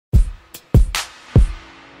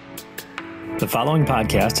The following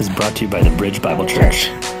podcast is brought to you by the Bridge Bible Church.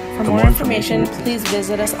 For more information, please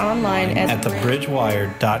visit us online at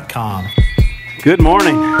thebridgewire.com. Good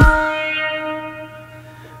morning.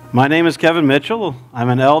 My name is Kevin Mitchell. I'm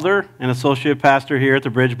an elder and associate pastor here at the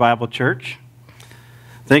Bridge Bible Church.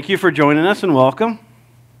 Thank you for joining us and welcome.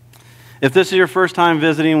 If this is your first time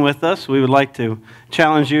visiting with us, we would like to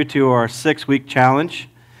challenge you to our 6-week challenge.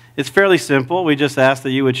 It's fairly simple. We just ask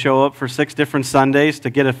that you would show up for 6 different Sundays to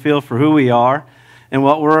get a feel for who we are and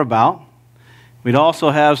what we're about. We'd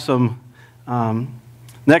also have some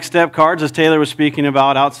next step cards, as Taylor was speaking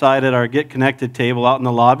about, outside at our Get Connected table out in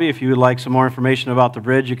the lobby. If you would like some more information about the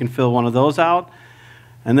Bridge, you can fill one of those out.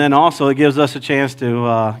 And then also it gives us a chance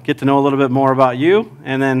to get to know a little bit more about you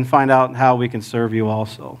and then find out how we can serve you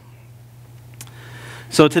also.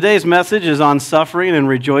 So today's message is on suffering and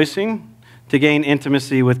rejoicing to gain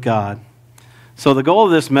intimacy with God. So the goal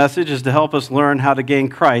of this message is to help us learn how to gain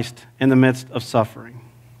Christ in the midst of suffering.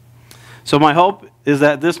 So my hope is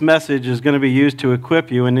that this message is going to be used to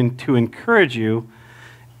equip you and to encourage you,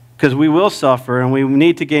 because we will suffer and we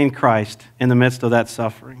need to gain Christ in the midst of that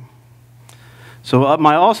suffering. So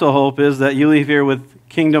my also hope is that you leave here with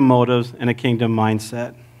kingdom motives and a kingdom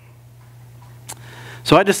mindset.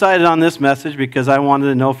 So I decided on this message because I wanted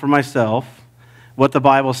to know for myself what the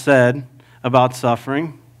Bible said about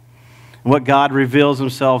suffering, what God reveals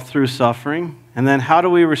himself through suffering, and then how do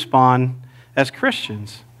we respond as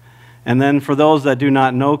Christians. And then for those that do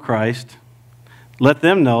not know Christ, let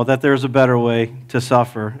them know that there's a better way to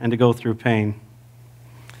suffer and to go through pain.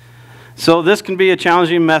 So this can be a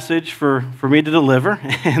challenging message for me to deliver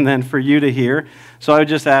and then for you to hear. So I would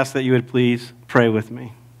just ask that you would please pray with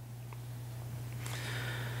me.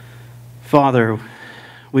 Father,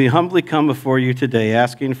 we humbly come before you today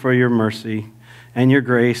asking for your mercy and your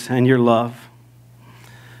grace and your love.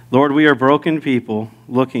 Lord, we are broken people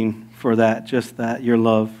looking for that, just that, your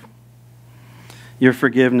love, your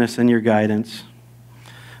forgiveness, and your guidance.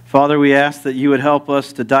 Father, we ask that you would help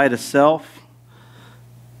us to die to self,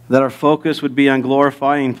 that our focus would be on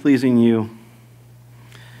glorifying and pleasing you.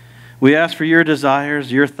 We ask for your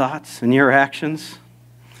desires, your thoughts, and your actions,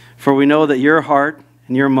 for we know that your heart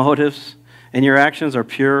and your motives and your actions are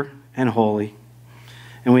pure and holy.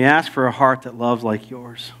 And we ask for a heart that loves like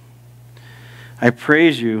yours. I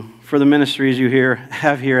praise you for the ministries you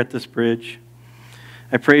have here at this Bridge.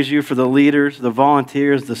 I praise you for the leaders, the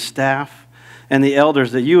volunteers, the staff, and the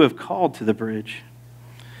elders that you have called to the Bridge.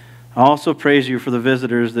 I also praise you for the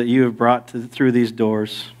visitors that you have brought through these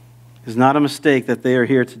doors. It's not a mistake that they are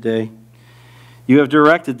here today. You have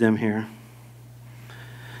directed them here.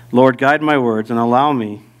 Lord, guide my words and allow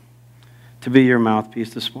me to be your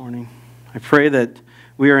mouthpiece this morning. I pray that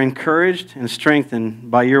we are encouraged and strengthened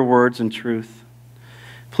by your words and truth.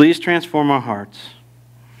 Please transform our hearts.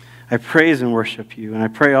 I praise and worship you, and I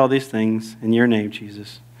pray all these things in your name,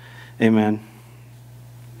 Jesus. Amen.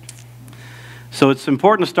 So it's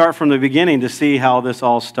important to start from the beginning to see how this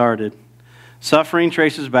all started. Suffering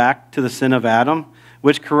traces back to the sin of Adam,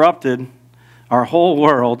 which corrupted our whole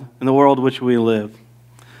world and the world in which we live.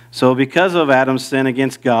 So because of Adam's sin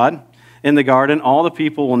against God in the garden, all the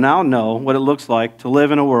people will now know what it looks like to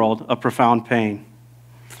live in a world of profound pain.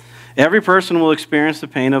 Every person will experience the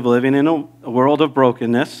pain of living in a world of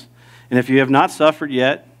brokenness. And if you have not suffered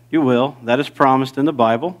yet, you will. That is promised in the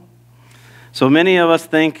Bible. So many of us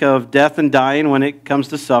think of death and dying when it comes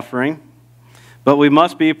to suffering, but we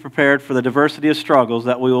must be prepared for the diversity of struggles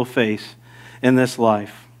that we will face in this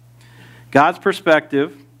life. God's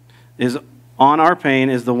perspective is on our pain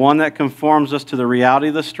is the one that conforms us to the reality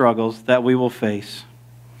of the struggles that we will face.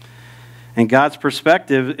 And God's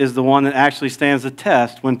perspective is the one that actually stands the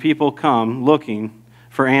test when people come looking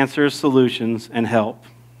for answers, solutions, and help.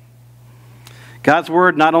 God's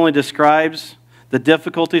word not only describes the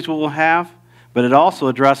difficulties we will have, but it also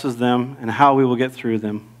addresses them and how we will get through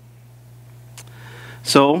them.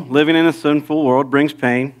 So, living in a sinful world brings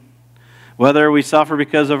pain, whether we suffer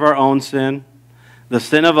because of our own sin, the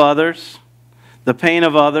sin of others, the pain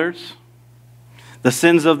of others, the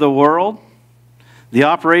sins of the world, the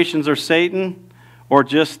operations of Satan, or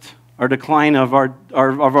just our decline of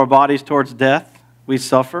our bodies towards death, we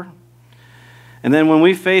suffer. And then when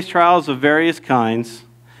we face trials of various kinds,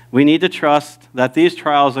 we need to trust that these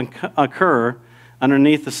trials occur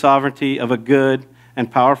underneath the sovereignty of a good and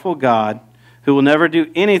powerful God who will never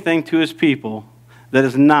do anything to his people that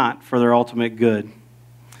is not for their ultimate good.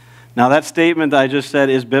 Now that statement that I just said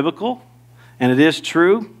is biblical, and it is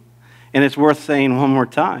true, and it's worth saying one more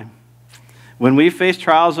time. When we face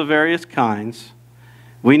trials of various kinds,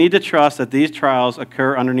 we need to trust that these trials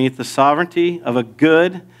occur underneath the sovereignty of a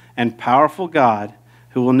good and powerful God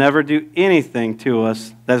who will never do anything to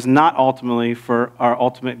us that is not ultimately for our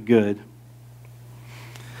ultimate good.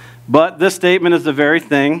 But this statement is the very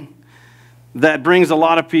thing that brings a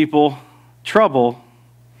lot of people trouble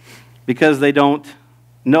because they don't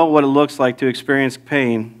know what it looks like to experience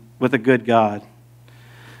pain with a good God.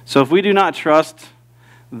 So if we do not trust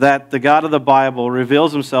that the God of the Bible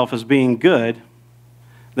reveals himself as being good,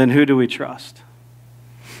 then who do we trust?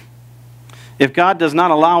 If God does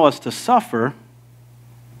not allow us to suffer,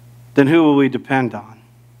 then who will we depend on?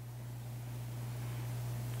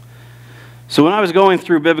 So when I was going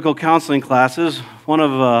through biblical counseling classes, one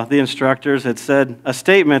of the instructors had said a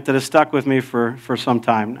statement that has stuck with me for some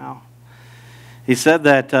time now. He said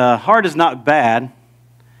that hard is not bad,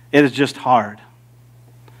 it is just hard.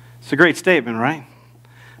 It's a great statement, right?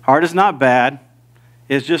 Hard is not bad,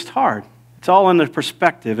 it's just hard. It's all in the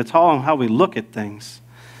perspective. It's all on how we look at things.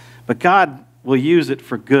 But God will use it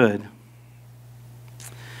for good.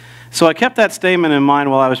 So I kept that statement in mind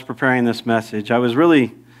while I was preparing this message. I was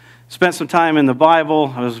really spent some time in the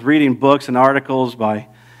Bible. I was reading books and articles by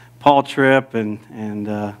Paul Tripp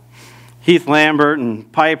and Heath Lambert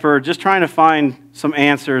and Piper, just trying to find some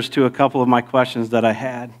answers to a couple of my questions that I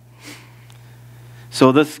had.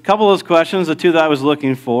 So this couple of those questions, the two that I was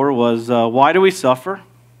looking for was, why do we suffer?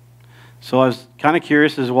 So I was kind of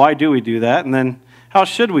curious as why do we do that? And then how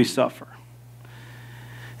should we suffer?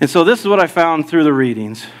 And so this is what I found through the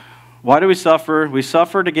readings. Why do we suffer? We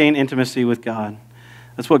suffer to gain intimacy with God.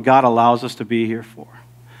 That's what God allows us to be here for.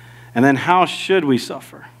 And then how should we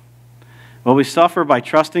suffer? Well, we suffer by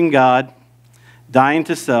trusting God, dying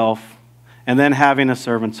to self, and then having a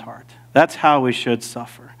servant's heart. That's how we should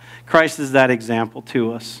suffer. Christ is that example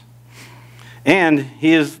to us. And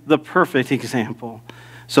he is the perfect example.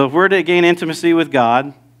 So if we're to gain intimacy with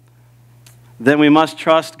God, then we must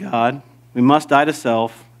trust God, we must die to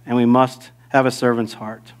self, and we must have a servant's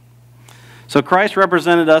heart. So Christ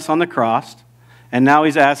represented us on the cross, and now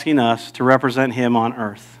he's asking us to represent him on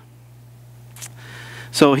earth.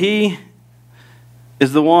 So he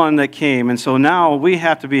is the one that came, and so now we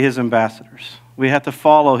have to be his ambassadors. We have to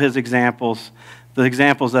follow his examples, the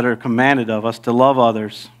examples that are commanded of us to love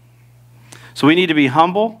others. So we need to be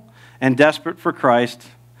humble and desperate for Christ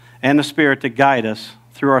and the Spirit to guide us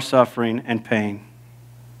through our suffering and pain.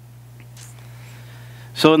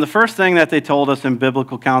 So the first thing that they told us in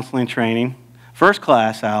biblical counseling training, first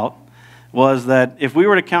class out, was that if we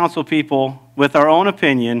were to counsel people with our own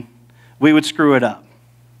opinion, we would screw it up.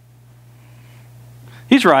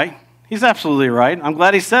 He's right. He's absolutely right. I'm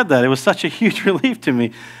glad he said that. It was such a huge relief to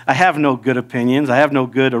me. I have no good opinions. I have no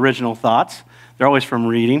good original thoughts. They're always from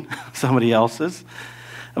reading somebody else's.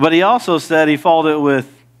 But he also said, he followed it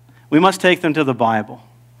with, we must take them to the Bible.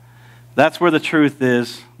 That's where the truth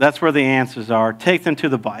is. That's where the answers are. Take them to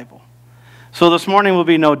the Bible. So this morning will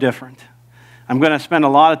be no different. I'm going to spend a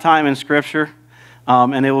lot of time in Scripture,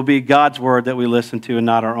 and it will be God's Word that we listen to and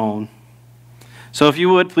not our own. So if you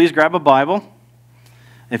would, please grab a Bible.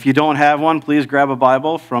 If you don't have one, please grab a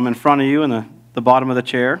Bible from in front of you in the bottom of the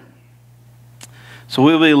chair. So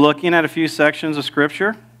we'll be looking at a few sections of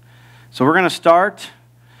Scripture. So we're going to start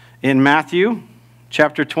in Matthew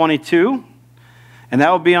chapter 22, and that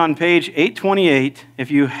will be on page 828 if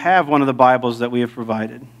you have one of the Bibles that we have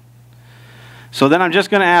provided. So then I'm just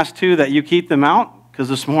going to ask, too, that you keep them out, because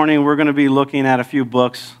this morning we're going to be looking at a few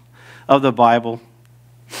books of the Bible.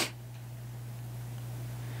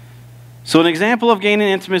 So an example of gaining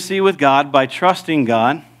intimacy with God by trusting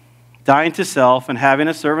God, dying to self, and having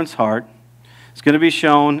a servant's heart is going to be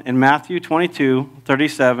shown in Matthew 22,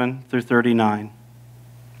 37 through 39.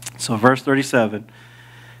 So verse 37,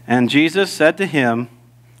 and Jesus said to him,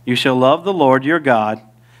 you shall love the Lord your God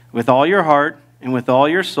with all your heart and with all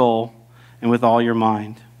your soul and with all your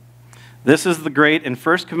mind. This is the great and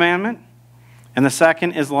first commandment, and the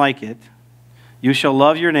second is like it. You shall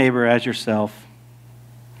love your neighbor as yourself.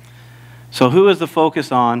 So who is the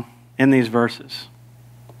focus on in these verses?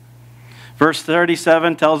 Verse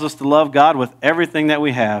 37 tells us to love God with everything that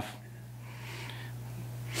we have.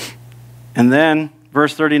 And then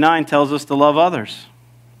verse 39 tells us to love others.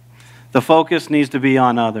 The focus needs to be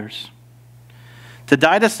on others. To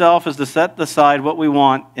die to self is to set aside what we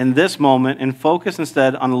want in this moment and focus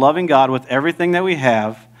instead on loving God with everything that we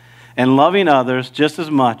have and loving others just as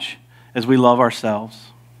much as we love ourselves.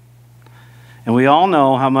 And we all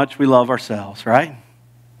know how much we love ourselves, right?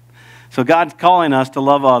 So God's calling us to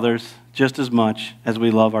love others just as much as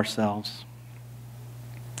we love ourselves.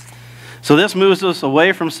 So this moves us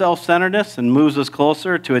away from self-centeredness and moves us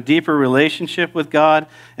closer to a deeper relationship with God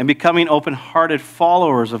and becoming open-hearted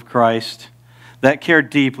followers of Christ that care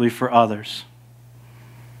deeply for others.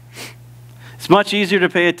 It's much easier to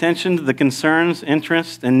pay attention to the concerns,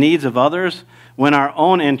 interests, and needs of others when our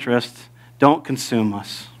own interests don't consume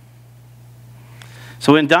us.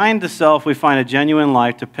 So in dying to self, we find a genuine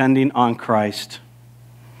life depending on Christ.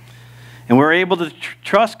 And we're able to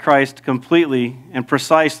trust Christ completely and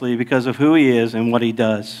precisely because of who he is and what he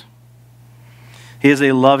does. He is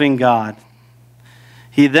a loving God.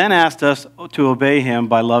 He then asked us to obey him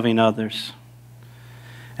by loving others.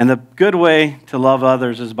 And the good way to love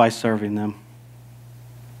others is by serving them.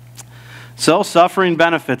 So suffering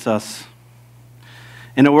benefits us.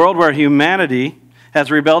 In a world where humanity has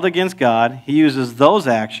rebelled against God, he uses those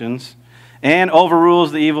actions and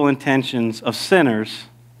overrules the evil intentions of sinners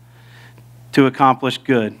to accomplish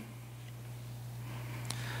good.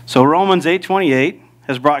 So Romans 8:28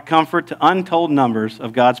 has brought comfort to untold numbers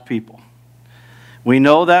of God's people. We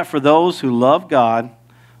know that for those who love God,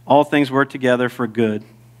 all things work together for good,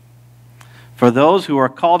 for those who are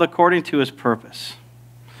called according to his purpose.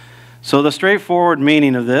 So the straightforward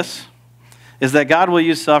meaning of this is that God will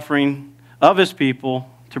use suffering of his people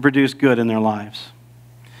to produce good in their lives.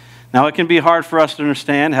 Now, it can be hard for us to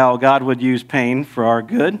understand how God would use pain for our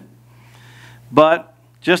good, but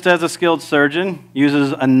just as a skilled surgeon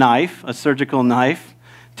uses a knife, a surgical knife,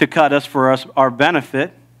 to cut us for our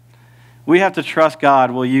benefit, we have to trust God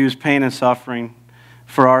will use pain and suffering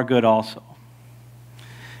for our good also.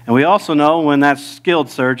 And we also know when that skilled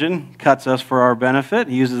surgeon cuts us for our benefit,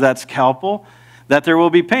 he uses that scalpel, that there will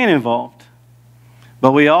be pain involved.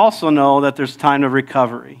 But we also know that there's time of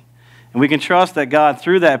recovery. And we can trust that God,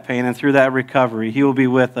 through that pain and through that recovery, he will be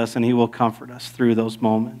with us and he will comfort us through those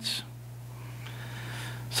moments.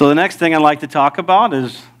 So the next thing I'd like to talk about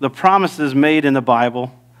is the promises made in the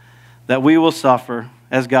Bible that we will suffer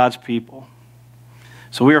as God's people.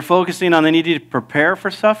 So we are focusing on the need to prepare for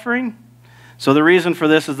suffering. So the reason for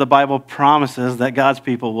this is the Bible promises that God's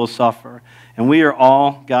people will suffer. And we are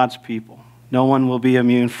all God's people. No one will be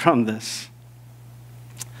immune from this.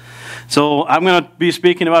 So I'm going to be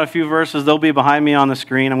speaking about a few verses. They'll be behind me on the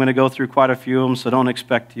screen. I'm going to go through quite a few of them, so don't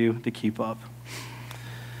expect you to keep up.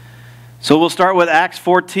 So we'll start with Acts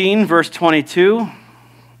 14, verse 22.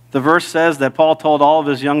 The verse says that Paul told all of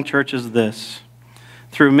his young churches this: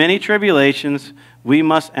 through many tribulations, we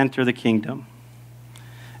must enter the kingdom.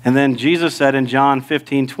 And then Jesus said in John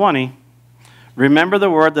 15:20, remember the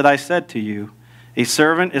word that I said to you, a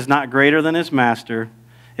servant is not greater than his master.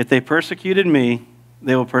 If they persecuted me,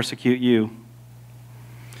 they will persecute you.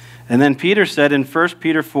 And then Peter said in 1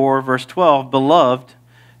 Peter 4, verse 12, beloved,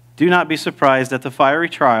 do not be surprised at the fiery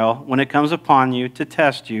trial when it comes upon you to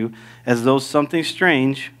test you as though something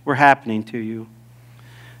strange were happening to you.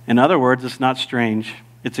 In other words, it's not strange,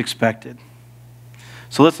 it's expected.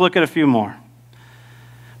 So let's look at a few more.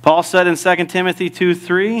 Paul said in 2 Timothy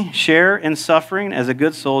 2:3, share in suffering as a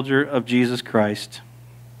good soldier of Jesus Christ.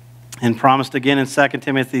 And promised again in 2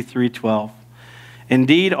 Timothy 3:12,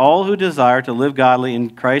 indeed, all who desire to live godly in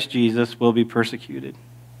Christ Jesus will be persecuted.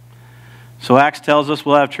 So Acts tells us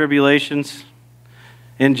we'll have tribulations.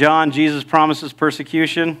 In John, Jesus promises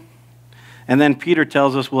persecution. And then Peter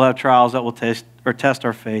tells us we'll have trials that will test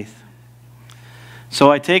our faith.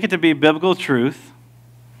 So I take it to be biblical truth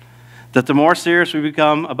that the more serious we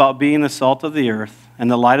become about being the salt of the earth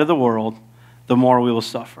and the light of the world, the more we will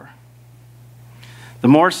suffer. The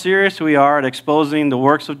more serious we are at exposing the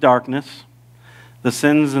works of darkness, the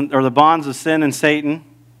sins or the bonds of sin and Satan,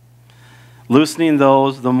 loosening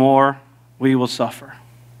those, the more we will suffer.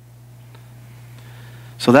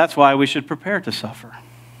 So that's why we should prepare to suffer.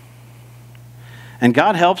 And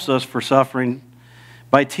God helps us for suffering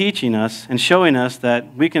by teaching us and showing us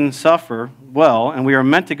that we can suffer well, and we are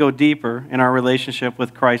meant to go deeper in our relationship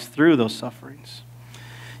with Christ through those sufferings.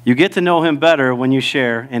 You get to know him better when you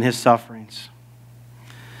share in his sufferings.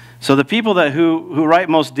 So the people who write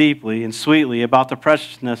most deeply and sweetly about the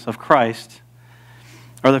preciousness of Christ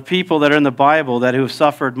are the people that are in the Bible that who have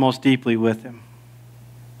suffered most deeply with him.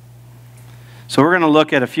 So we're going to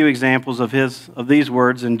look at a few examples of these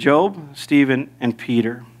words in Job, Stephen, and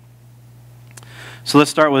Peter. So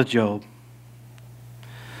let's start with Job.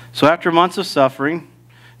 So after months of suffering,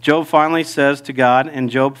 Job finally says to God in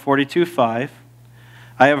Job 42:5,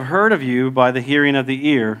 I have heard of you by the hearing of the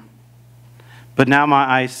ear, but now my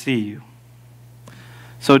eyes see you.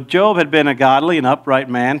 So Job had been a godly and upright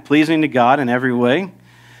man, pleasing to God in every way.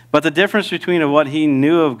 But the difference between what he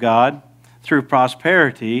knew of God through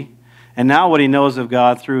prosperity and now what he knows of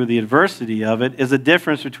God through the adversity of it is the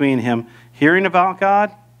difference between him hearing about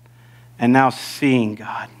God and now seeing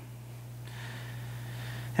God.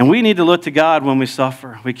 And we need to look to God when we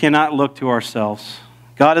suffer. We cannot look to ourselves.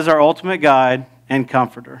 God is our ultimate guide and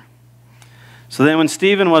comforter. So then when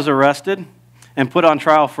Stephen was arrested and put on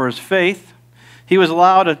trial for his faith, he was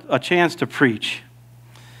allowed a chance to preach.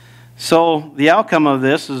 So the outcome of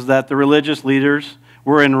this is that the religious leaders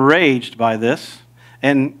were enraged by this,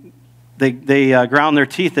 and they ground their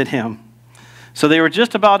teeth at him. So they were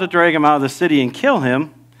just about to drag him out of the city and kill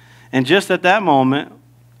him, and just at that moment,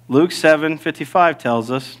 Luke 7:55 tells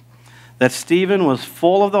us that Stephen was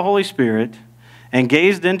full of the Holy Spirit and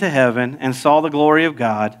gazed into heaven and saw the glory of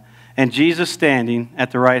God and Jesus standing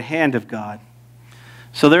at the right hand of God.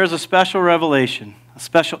 So there is a special revelation, a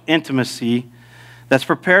special intimacy that's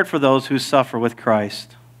prepared for those who suffer with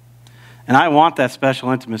Christ. And I want that special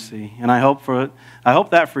intimacy, and I hope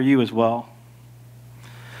that for you as well.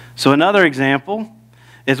 So another example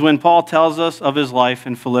is when Paul tells us of his life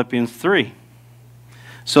in Philippians 3.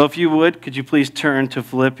 So if you would, could you please turn to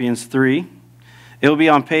Philippians 3? It will be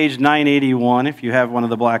on page 981 if you have one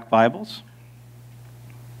of the black Bibles.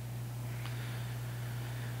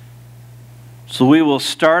 So we will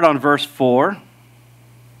start on verse 4.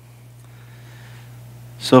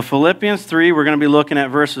 So Philippians 3, we're going to be looking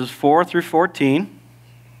at verses 4 through 14.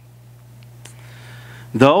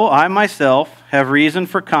 Though I myself have reason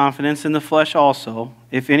for confidence in the flesh also,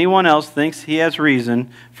 if anyone else thinks he has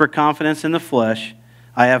reason for confidence in the flesh,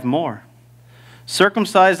 I have more.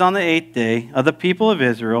 Circumcised on the 8th day, of the people of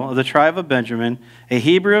Israel, of the tribe of Benjamin, a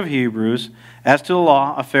Hebrew of Hebrews, as to the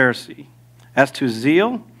law, a Pharisee, as to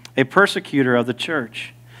zeal, a persecutor of the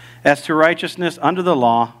church, as to righteousness under the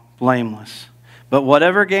law, blameless. But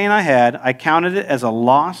whatever gain I had, I counted it as a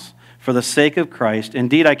loss for the sake of Christ.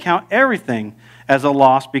 Indeed, I count everything as a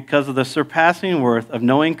loss because of the surpassing worth of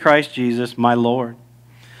knowing Christ Jesus, my Lord.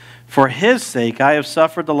 For his sake I have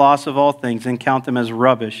suffered the loss of all things and count them as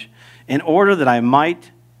rubbish, in order that I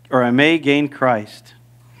may gain Christ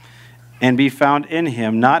and be found in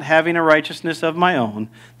him, not having a righteousness of my own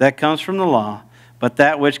that comes from the law, but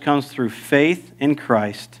that which comes through faith in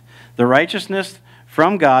Christ, the righteousness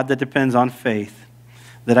from God that depends on faith,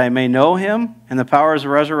 that I may know him and the power of his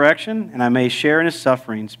resurrection, and I may share in his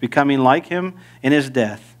sufferings, becoming like him in his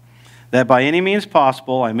death, that by any means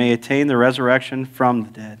possible I may attain the resurrection from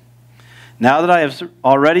the dead. Now that I have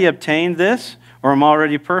already obtained this, or am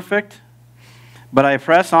already perfect, but I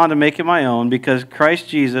press on to make it my own, because Christ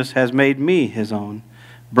Jesus has made me his own.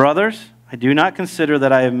 Brothers, I do not consider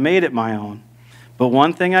that I have made it my own, but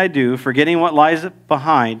one thing I do, forgetting what lies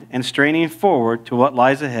behind and straining forward to what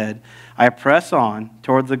lies ahead, I press on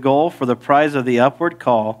toward the goal for the prize of the upward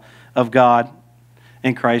call of God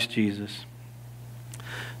in Christ Jesus.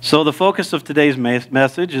 So the focus of today's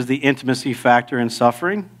message is the intimacy factor in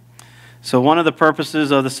suffering. So one of the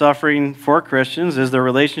purposes of the suffering for Christians is their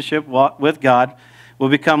relationship with God will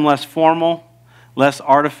become less formal, less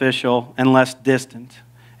artificial, and less distant,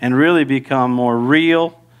 and really become more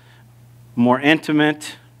real, more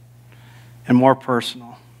intimate, and more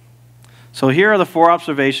personal. So here are the 4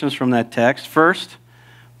 observations from that text. First,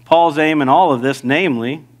 Paul's aim in all of this,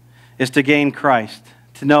 namely, is to gain Christ,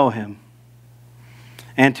 to know him,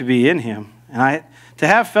 and to be in him, and to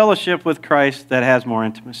have fellowship with Christ that has more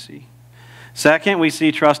intimacy. Second, we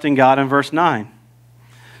see trusting God in verse 9.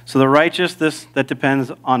 So the righteous, that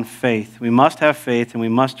depends on faith. We must have faith and we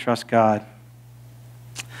must trust God.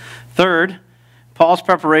 Third, Paul's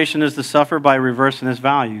preparation is to suffer by reversing his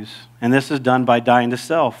values, and this is done by dying to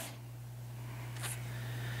self.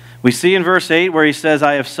 We see in verse 8 where he says,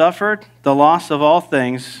 I have suffered the loss of all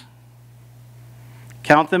things,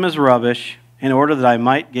 count them as rubbish, in order that I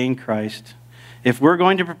might gain Christ. If we're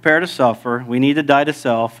going to prepare to suffer, we need to die to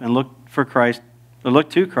self and look to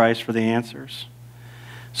Christ for the answers.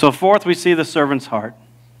 So fourth, we see the servant's heart.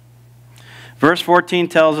 Verse 14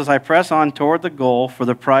 tells us, I press on toward the goal for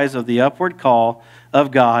the prize of the upward call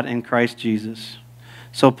of God in Christ Jesus.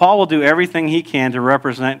 So Paul will do everything he can to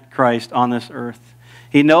represent Christ on this earth.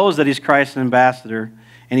 He knows that he's Christ's ambassador,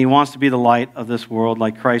 and he wants to be the light of this world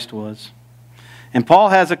like Christ was. And Paul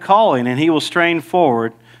has a calling, and he will strain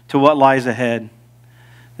forward to what lies ahead.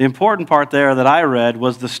 The important part there that I read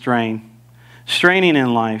was the strain. Straining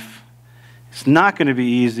in life. It's not going to be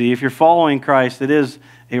easy. If you're following Christ, it is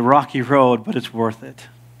a rocky road, but it's worth it.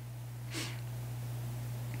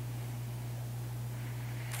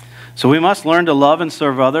 So we must learn to love and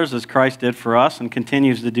serve others as Christ did for us and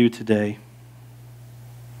continues to do today.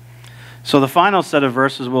 So the final set of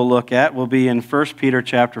verses we'll look at will be in 1 Peter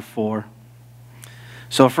chapter 4.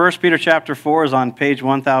 So 1 Peter chapter 4 is on page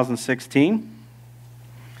 1016.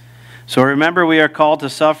 So remember, we are called to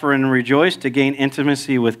suffer and rejoice to gain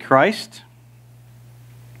intimacy with Christ.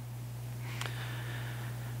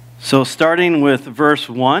 So starting with verse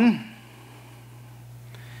 1,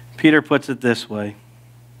 Peter puts it this way.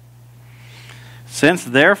 Since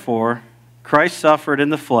therefore Christ suffered in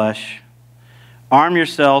the flesh. Arm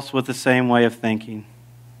yourselves with the same way of thinking.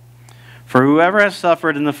 For whoever has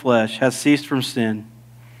suffered in the flesh has ceased from sin,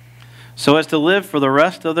 so as to live for the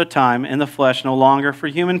rest of their time in the flesh no longer for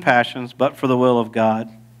human passions, but for the will of God.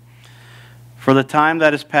 For the time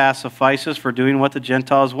that is past suffices for doing what the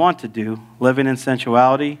Gentiles want to do, living in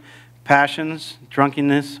sensuality, passions,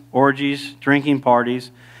 drunkenness, orgies, drinking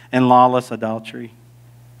parties, and lawless adultery.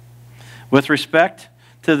 With respect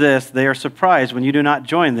to this, they are surprised when you do not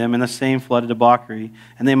join them in the same flood of debauchery,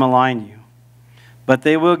 and they malign you. But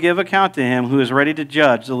they will give account to him who is ready to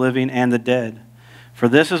judge the living and the dead. For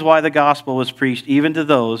this is why the gospel was preached even to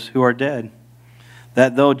those who are dead,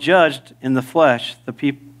 that though judged in the flesh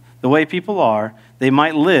the way people are, they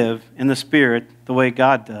might live in the spirit the way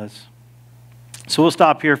God does. So we'll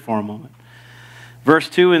stop here for a moment. Verse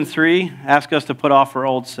 2 and 3 ask us to put off our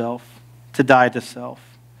old self, to die to self.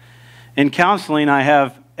 In counseling, I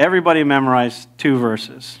have everybody memorize 2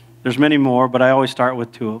 verses. There's many more, but I always start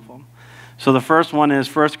with 2 of them. So the first one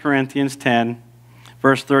is 1 Corinthians 10,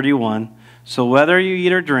 verse 31. So whether you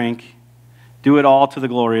eat or drink, do it all to the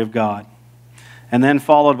glory of God. And then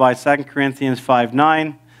followed by 2 Corinthians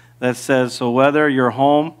 5:9 that says, so whether you're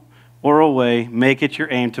home or away, make it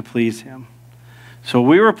your aim to please him. So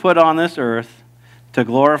we were put on this earth to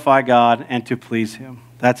glorify God and to please him.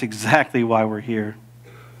 That's exactly why we're here.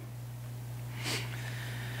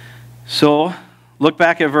 So look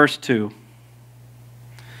back at verse 2.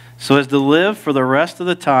 So as to live for the rest of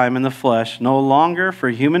the time in the flesh, no longer for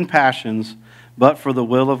human passions, but for the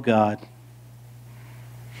will of God.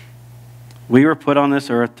 We were put on this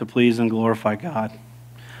earth to please and glorify God,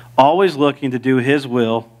 always looking to do his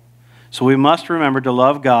will. So we must remember to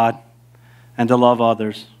love God and to love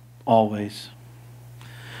others always.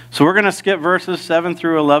 So we're going to skip verses 7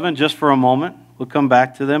 through 11 just for a moment. We'll come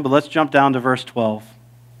back to them, but let's jump down to verse 12.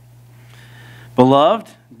 Beloved,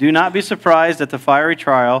 do not be surprised at the fiery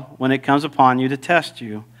trial when it comes upon you to test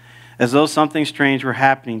you, as though something strange were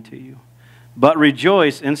happening to you. But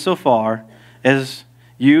rejoice insofar as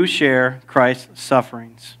you share Christ's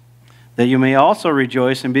sufferings, that you may also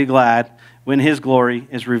rejoice and be glad when his glory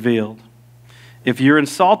is revealed. If you're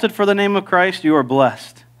insulted for the name of Christ, you are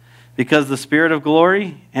blessed, because the Spirit of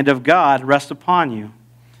glory and of God rests upon you.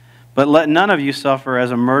 But let none of you suffer as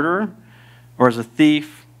a murderer, or as a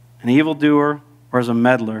thief, an evildoer, or as a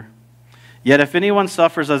meddler. Yet if anyone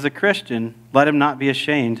suffers as a Christian, let him not be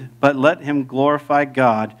ashamed, but let him glorify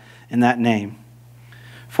God in that name.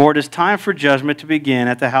 For it is time for judgment to begin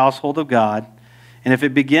at the household of God, and if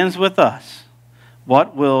it begins with us,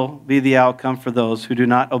 what will be the outcome for those who do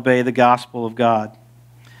not obey the gospel of God?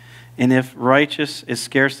 And if righteous is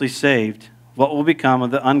scarcely saved, what will become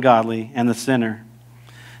of the ungodly and the sinner?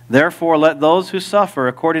 Therefore, let those who suffer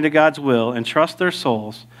according to God's will entrust their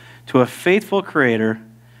souls to a faithful Creator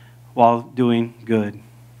while doing good.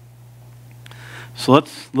 So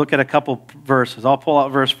let's look at a couple verses. I'll pull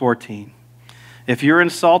out verse 14. If you're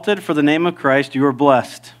insulted for the name of Christ, you are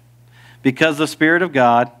blessed, because the Spirit of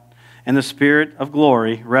God and the Spirit of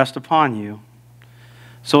glory rest upon you.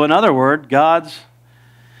 So in other words, God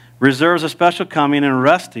reserves a special coming and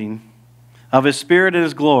resting of his Spirit and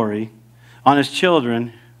his glory on his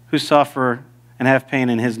children who suffer and have pain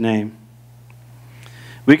in his name.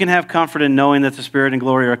 We can have comfort in knowing that the Spirit and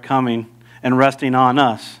glory are coming and resting on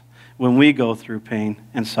us when we go through pain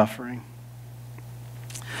and suffering.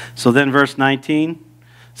 So then verse 19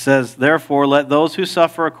 says, therefore let those who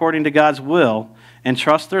suffer according to God's will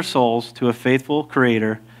entrust their souls to a faithful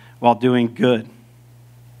Creator while doing good.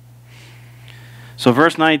 So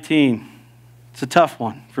verse 19, it's a tough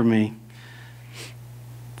one for me.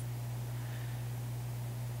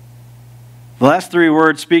 The last 3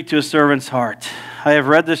 words speak to a servant's heart. I have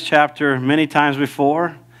read this chapter many times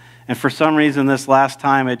before, and for some reason this last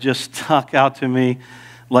time it just stuck out to me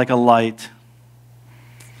like a light.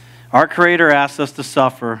 Our Creator asks us to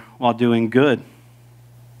suffer while doing good.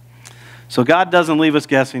 So God doesn't leave us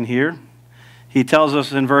guessing here. He tells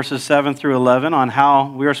us in verses 7 through 11 on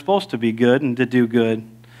how we are supposed to be good and to do good.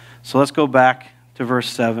 So let's go back to verse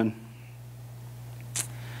 7.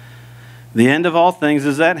 The end of all things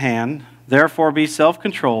is at hand. Therefore be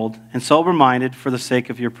self-controlled and sober-minded for the sake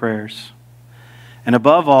of your prayers. And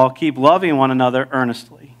above all, keep loving one another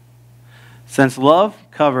earnestly, since love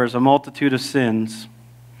covers a multitude of sins.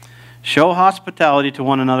 Show hospitality to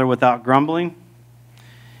one another without grumbling.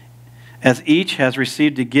 As each has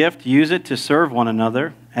received a gift, use it to serve one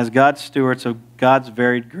another as God's stewards of God's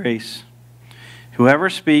varied grace. Whoever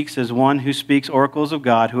speaks as one who speaks oracles of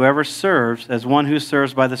God. Whoever serves as one who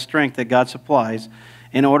serves by the strength that God supplies,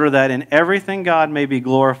 in order that in everything God may be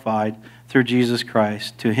glorified through Jesus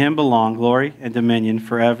Christ. To him belong glory and dominion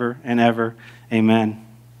forever and ever. Amen.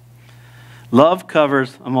 Love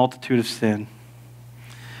covers a multitude of sin.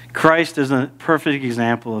 Christ is a perfect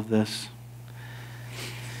example of this.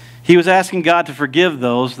 He was asking God to forgive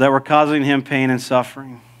those that were causing him pain and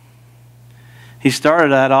suffering. He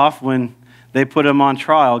started that off when they put him on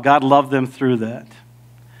trial. God loved them through that.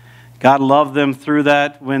 God loved them through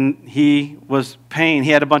that when he was pain.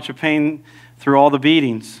 He had a bunch of pain through all the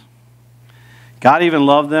beatings. God even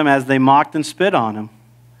loved them as they mocked and spit on him.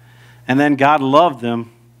 And then God loved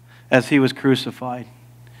them as he was crucified.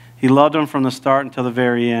 He loved them from the start until the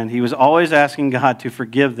very end. He was always asking God to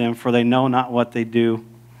forgive them, for they know not what they do.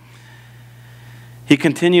 He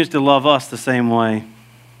continues to love us the same way.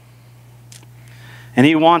 And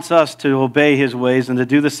he wants us to obey his ways and to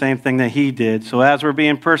do the same thing that he did. So as we're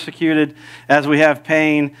being persecuted, as we have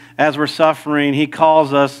pain, as we're suffering, he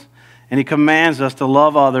calls us and he commands us to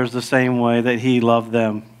love others the same way that he loved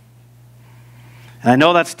them. And I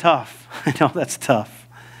know that's tough. I know that's tough.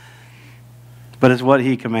 But it's what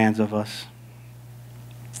he commands of us.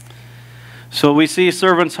 So we see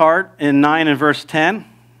servant's heart in 9 and verse 10.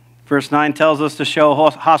 Verse 9 tells us to show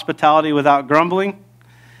hospitality without grumbling.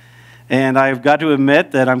 And I've got to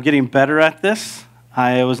admit that I'm getting better at this.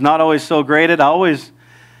 I was not always so great at it. I always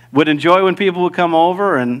would enjoy when people would come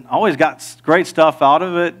over and always got great stuff out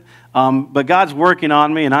of it. But God's working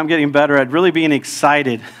on me, and I'm getting better at really being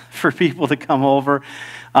excited for people to come over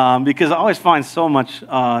because I always find so much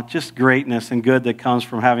just greatness and good that comes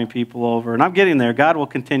from having people over. And I'm getting there. God will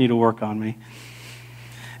continue to work on me.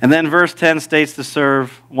 And then verse 10 states to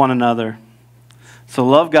serve one another. So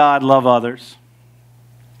love God, love others.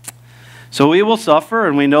 So we will suffer,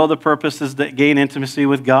 and we know the purpose is to gain intimacy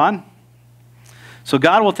with God. So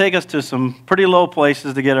God will take us to some pretty low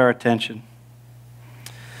places to get our attention.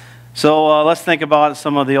 So let's think about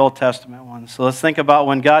some of the Old Testament ones. So let's think about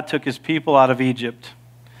when God took his people out of Egypt.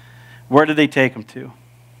 Where did he take them to?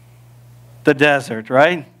 The desert,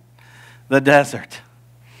 right? The desert.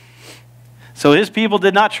 So his people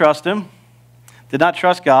did not trust him, did not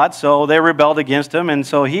trust God, so they rebelled against him, and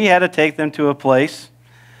so he had to take them to a place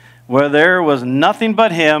where there was nothing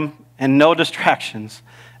but him and no distractions,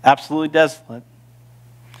 absolutely desolate.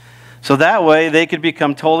 So that way they could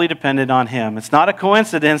become totally dependent on him. It's not a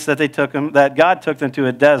coincidence that that God took them to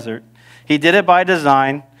a desert. He did it by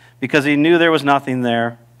design because he knew there was nothing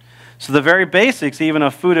there. So the very basics, even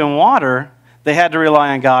of food and water, they had to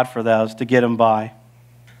rely on God for those to get them by.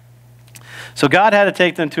 So God had to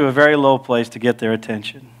take them to a very low place to get their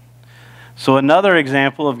attention. So another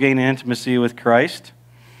example of gaining intimacy with Christ,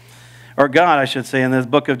 or God, I should say, in this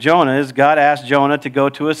book of Jonah, is God asked Jonah to go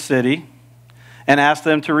to a city and asked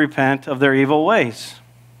them to repent of their evil ways.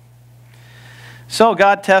 So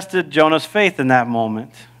God tested Jonah's faith in that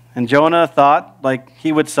moment. And Jonah thought like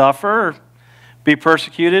he would suffer, be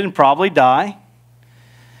persecuted, and probably die.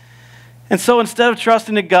 And so instead of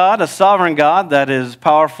trusting in God, a sovereign God that is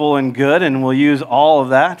powerful and good and will use all of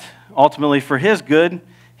that ultimately for his good,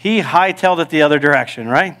 he hightailed it the other direction,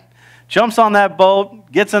 right? Jumps on that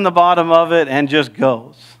boat, gets in the bottom of it, and just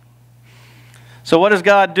goes. So what does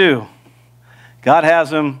God do? God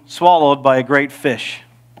has him swallowed by a great fish.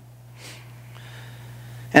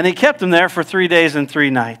 And he kept him there for 3 days and 3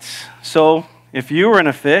 nights. So if you were in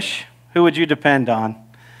a fish, who would you depend on?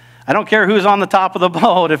 I don't care who's on the top of the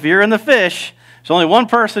boat. If you're in the fish, there's only one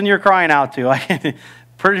person you're crying out to. I can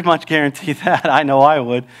pretty much guarantee that. I know I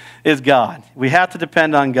would, is God. We have to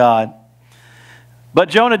depend on God. But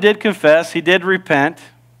Jonah did confess, he did repent,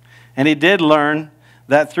 and he did learn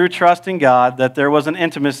that through trusting God, that there was an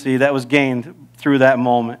intimacy that was gained through that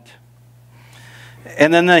moment.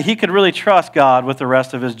 And then he could really trust God with the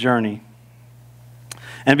rest of his journey.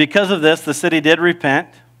 And because of this, the city did repent.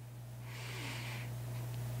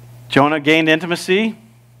 Jonah gained intimacy,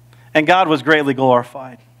 and God was greatly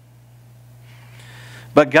glorified.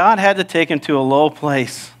 But God had to take him to a low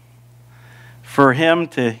place for him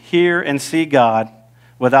to hear and see God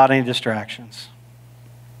without any distractions.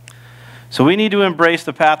 So we need to embrace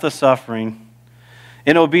the path of suffering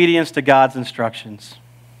in obedience to God's instructions.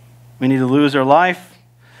 We need to lose our life,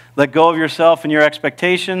 let go of yourself and your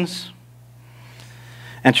expectations,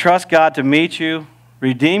 and trust God to meet you,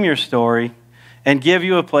 redeem your story, and give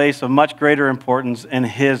you a place of much greater importance in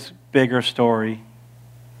his bigger story.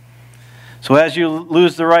 So as you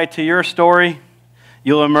lose the right to your story,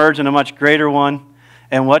 you'll emerge in a much greater one,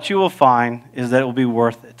 and what you will find is that it will be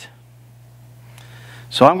worth it.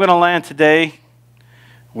 So I'm going to land today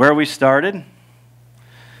where we started.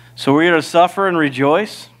 So we're going to suffer and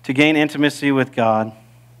rejoice to gain intimacy with God.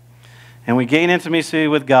 And we gain intimacy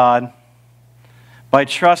with God by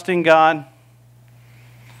trusting God,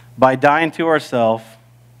 by dying to ourselves,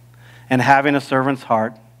 and having a servant's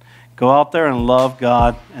heart. Go out there and love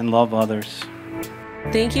God and love others.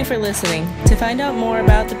 Thank you for listening. To find out more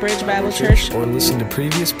about the Bridge Bible Church or listen to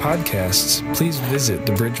previous podcasts, please visit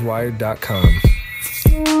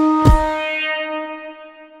thebridgewire.com.